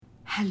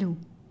Hello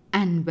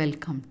and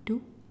welcome to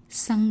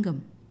Sangam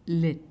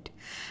Lit.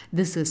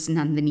 This is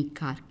Nandini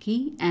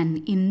Karki,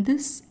 and in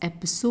this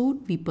episode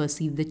we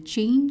perceive the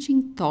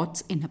changing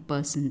thoughts in a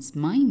person's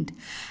mind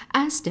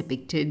as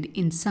depicted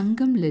in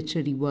Sangam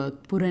literary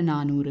work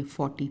Purananuru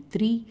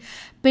 43,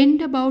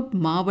 penned about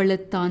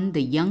Mavalathan,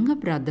 the younger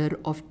brother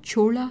of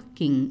Chola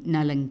king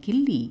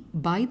Nalankilli,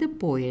 by the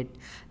poet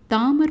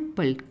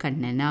Tamarpal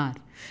Kannanar.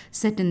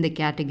 Set in the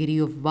category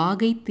of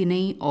Vagai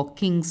Thinai or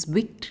King's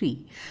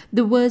Victory,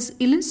 the verse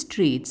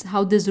illustrates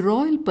how this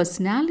royal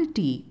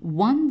personality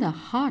won the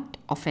heart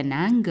of an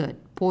angered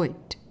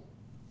poet.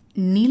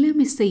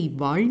 நிலமிசை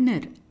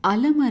வாழ்னர்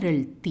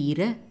அலமரல்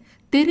தீர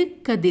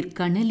தெருக்கதிர்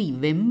Connolly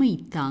வெம்மை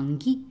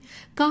தாங்கி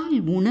கால்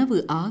உணவு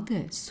ஆக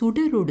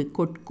சுடரொடு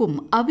கொட்கும்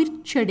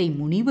அவிர்ச்சடை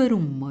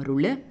முனிவரும்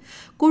மருள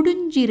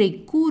கொடுஞ்சிறை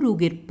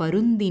கூறுகிற்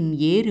பருந்தின்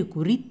ஏறு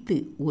குறித்து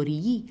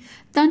ஒரியி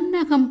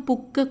தன்னகம்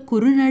புக்க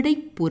குறுநடை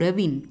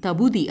புறவின்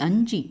தபுதி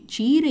அஞ்சி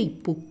சீரை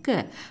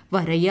புக்க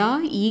வரையா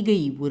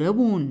ஈகை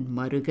உறவோன்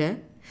மருக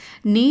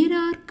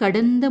நேரார்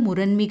கடந்த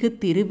முரண்மிகு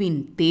திருவின்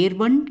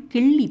தேர்வன்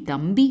கிள்ளி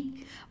தம்பி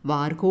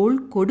வார்கோள்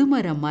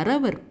கொடுமர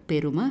மறவர்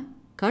பெரும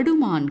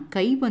கடுமான்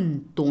கைவன்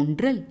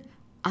தோன்றல்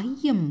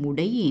ஐயம்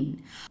உடையேன்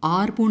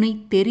ஆர்புனை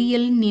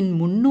தெரியல் நின்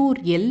முன்னோர்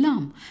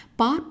எல்லாம்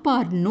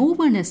பார்ப்பார்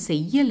நோவன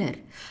செய்யலர்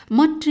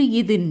மற்ற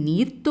இது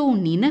நீர்த்தோ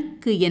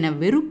நினக்கு என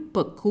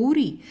வெறுப்ப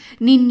கூறி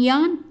நின்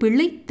யான்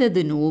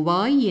பிழைத்தது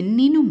நோவாய்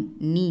என்னினும்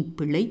நீ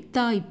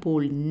பிழைத்தாய்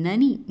போல்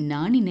நனி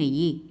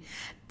நானினையே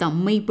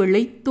தம்மை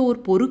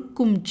பிழைத்தோர்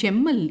பொறுக்கும்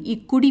செம்மல்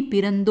இக்குடி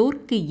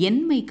பிறந்தோர்க்கு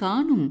என்மை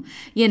காணும்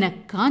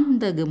எனக்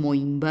காந்தகு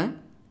மொயம்ப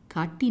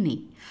காட்டினை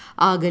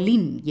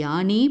ஆகலின்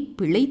யானே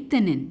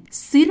பிழைத்தனன்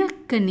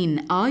சிறக்கனின்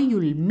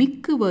ஆயுள்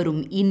மிக்கு வரும்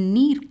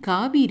இந்நீர்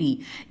காவிரி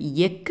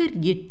எக்கர்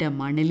இட்ட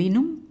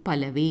மணலினும்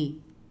பலவே.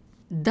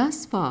 Thus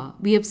far,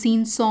 we have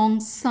seen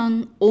songs sung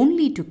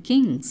only to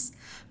kings,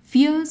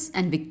 fierce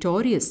and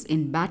victorious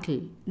in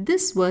battle.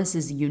 This verse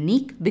is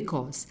unique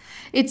because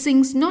it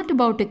sings not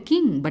about a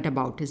king but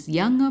about his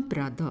younger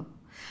brother.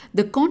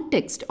 The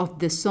context of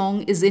this song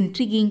is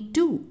intriguing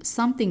too,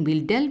 something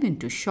we'll delve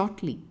into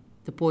shortly.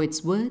 The poet's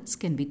words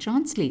can be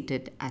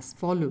translated as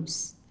follows.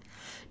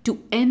 To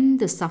end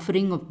the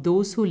suffering of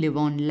those who live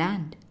on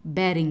land,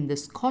 bearing the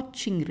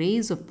scorching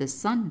rays of the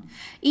sun,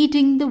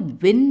 eating the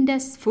wind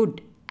as food,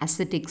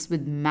 ascetics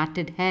with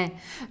matted hair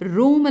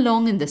roam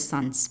along in the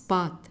sun's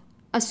path.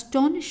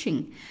 Astonishing,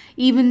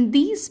 even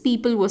these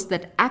people was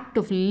that act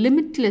of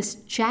limitless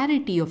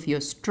charity of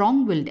your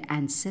strong-willed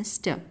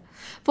ancestor.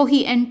 For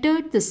he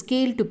entered the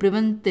scale to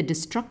prevent the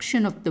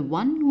destruction of the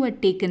one who had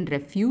taken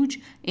refuge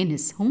in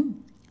his home,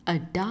 a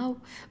dove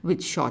with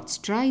short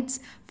strides,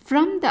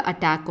 from the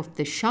attack of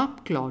the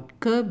sharp-clawed,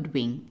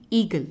 curved-winged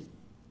eagle.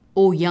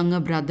 O younger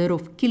brother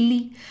of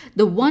Killi,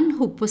 the one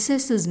who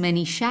possesses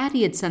many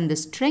chariots and the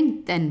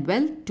strength and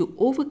wealth to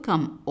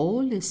overcome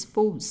all his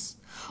foes.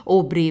 O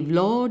brave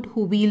lord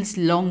who wields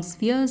long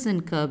spears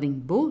and curving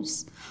bows.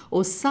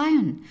 O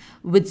Sion,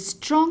 with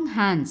strong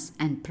hands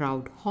and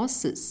proud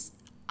horses.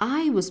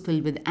 I was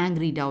filled with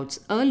angry doubts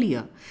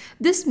earlier.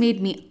 This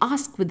made me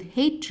ask with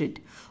hatred.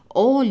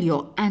 All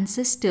your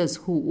ancestors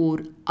who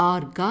wore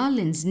our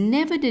garlands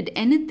never did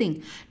anything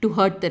to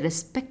hurt the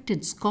respected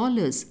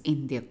scholars in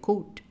their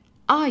court.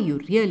 Are you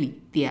really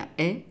their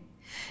heir?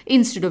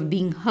 Instead of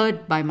being hurt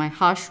by my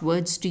harsh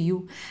words to you,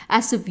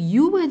 as if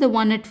you were the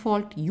one at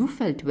fault, you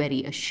felt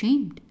very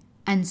ashamed.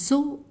 And so,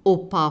 O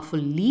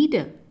powerful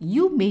leader,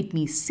 you made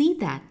me see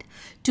that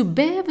to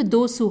bear with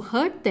those who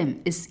hurt them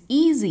is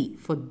easy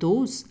for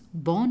those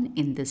born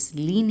in this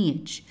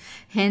lineage.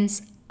 Hence,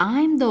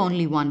 I am the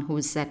only one who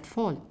is at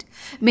fault.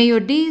 May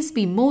your days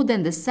be more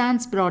than the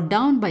sands brought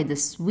down by the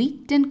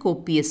sweet and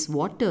copious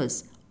waters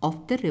of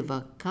the river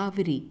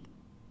Kaveri.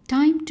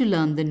 Time to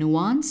learn the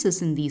nuances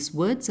in these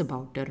words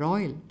about a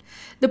royal.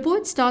 The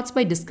poet starts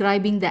by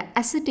describing the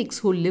ascetics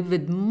who live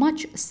with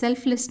much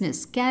selflessness,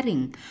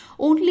 caring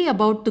only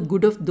about the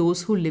good of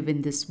those who live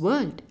in this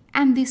world.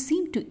 And they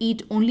seem to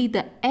eat only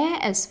the air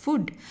as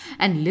food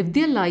and live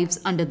their lives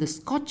under the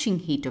scorching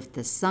heat of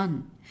the sun.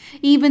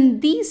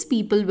 Even these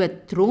people were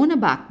thrown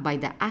aback by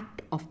the act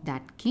of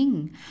that king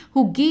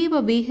who gave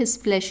away his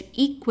flesh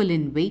equal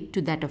in weight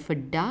to that of a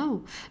dove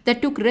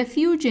that took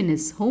refuge in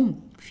his home,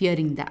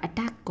 fearing the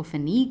attack of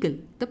an eagle,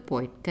 the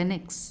poet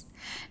connects.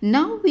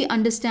 Now we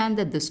understand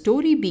that the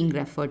story being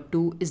referred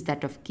to is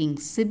that of King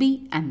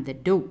Sibi and the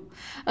doe,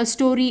 a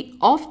story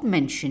oft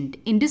mentioned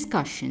in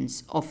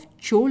discussions of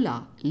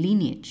Chola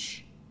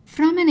lineage.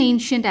 From an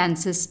ancient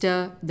ancestor,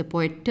 the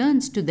poet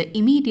turns to the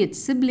immediate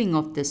sibling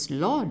of this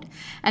lord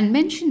and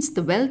mentions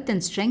the wealth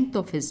and strength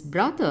of his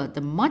brother,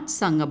 the much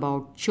sung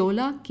about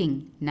Chola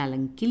king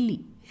Nalankilli.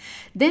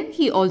 Then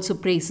he also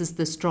praises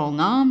the strong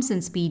arms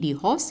and speedy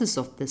horses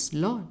of this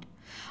lord.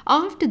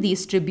 After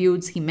these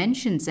tributes, he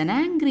mentions an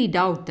angry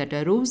doubt that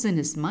arose in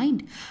his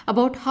mind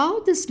about how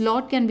this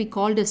lord can be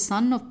called a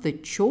son of the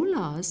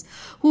Cholas,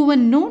 who were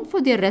known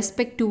for their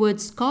respect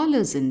towards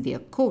scholars in their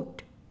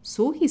court.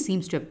 So he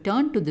seems to have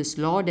turned to this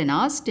lord and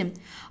asked him,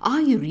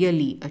 "Are you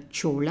really a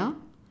Chola?"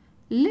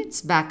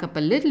 Let's back up a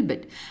little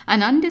bit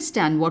and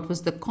understand what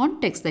was the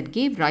context that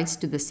gave rise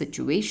to the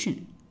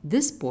situation.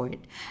 This poet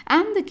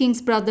and the king's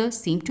brother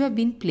seem to have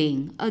been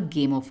playing a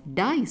game of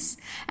dice,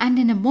 and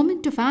in a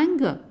moment of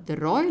anger, the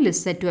royal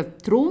is said to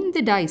have thrown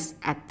the dice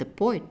at the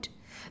poet.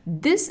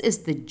 This is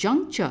the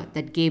juncture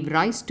that gave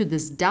rise to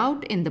this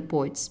doubt in the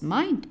poet's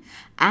mind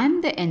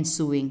and the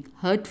ensuing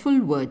hurtful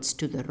words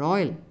to the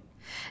royal.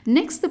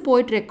 Next, the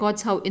poet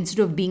records how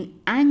instead of being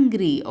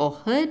angry or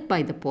hurt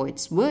by the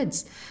poet's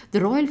words,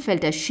 the royal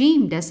felt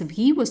ashamed as if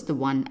he was the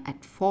one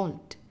at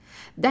fault.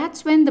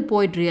 That's when the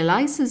poet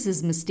realizes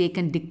his mistake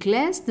and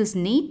declares this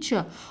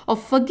nature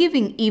of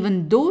forgiving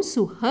even those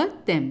who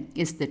hurt them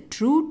is the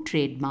true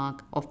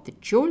trademark of the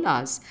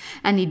Cholas,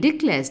 and he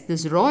declares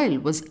this royal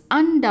was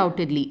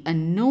undoubtedly a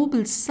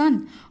noble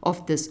son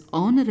of this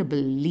honorable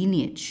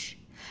lineage.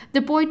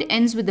 The poet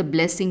ends with a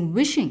blessing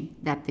wishing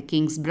that the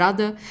king's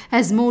brother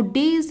has more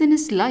days in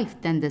his life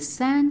than the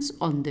sands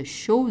on the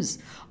shores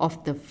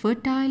of the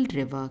fertile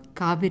river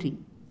Kaveri.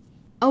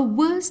 A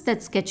verse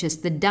that sketches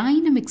the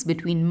dynamics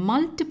between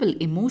multiple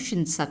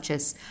emotions such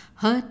as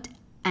hurt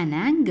and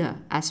anger,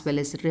 as well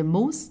as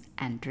remorse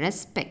and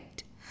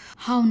respect.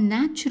 How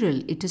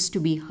natural it is to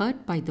be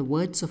hurt by the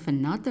words of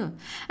another,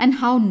 and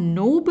how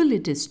noble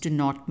it is to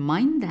not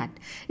mind that,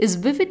 is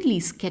vividly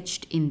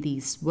sketched in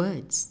these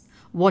words.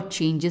 What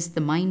changes the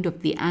mind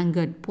of the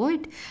angered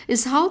poet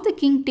is how the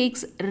king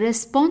takes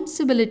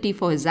responsibility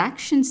for his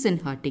actions in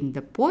hurting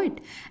the poet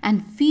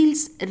and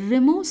feels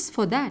remorse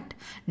for that,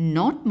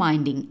 not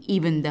minding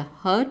even the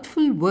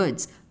hurtful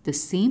words the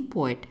same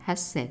poet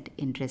has said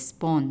in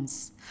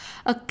response.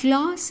 A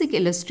classic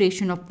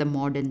illustration of the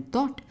modern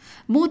thought: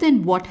 more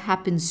than what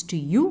happens to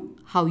you,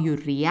 how you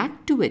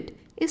react to it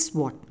is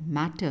what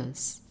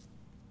matters.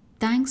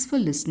 Thanks for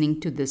listening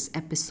to this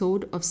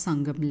episode of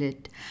Sangam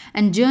Lit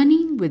and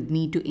journeying with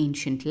me to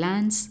ancient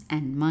lands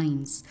and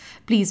minds.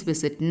 Please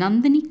visit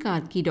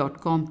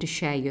nandinikarki.com to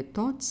share your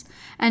thoughts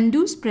and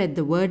do spread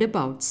the word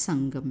about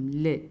Sangam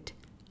Lit.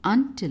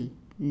 Until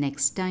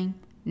next time,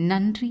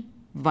 Nandri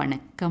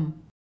Vanakkam.